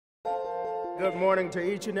Good morning to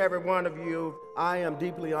each and every one of you. I am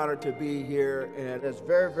deeply honored to be here, and it's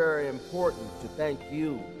very, very important to thank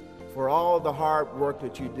you for all the hard work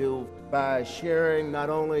that you do by sharing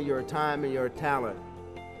not only your time and your talent,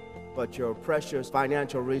 but your precious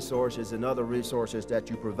financial resources and other resources that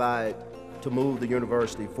you provide to move the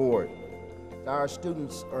university forward. Our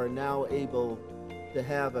students are now able to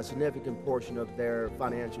have a significant portion of their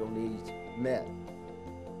financial needs met.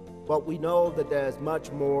 But we know that there's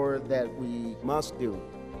much more that we must do.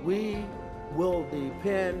 We will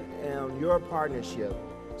depend on your partnership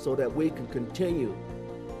so that we can continue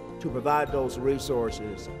to provide those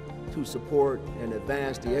resources to support and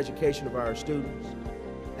advance the education of our students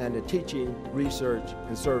and the teaching, research,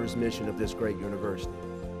 and service mission of this great university.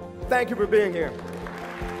 Thank you for being here.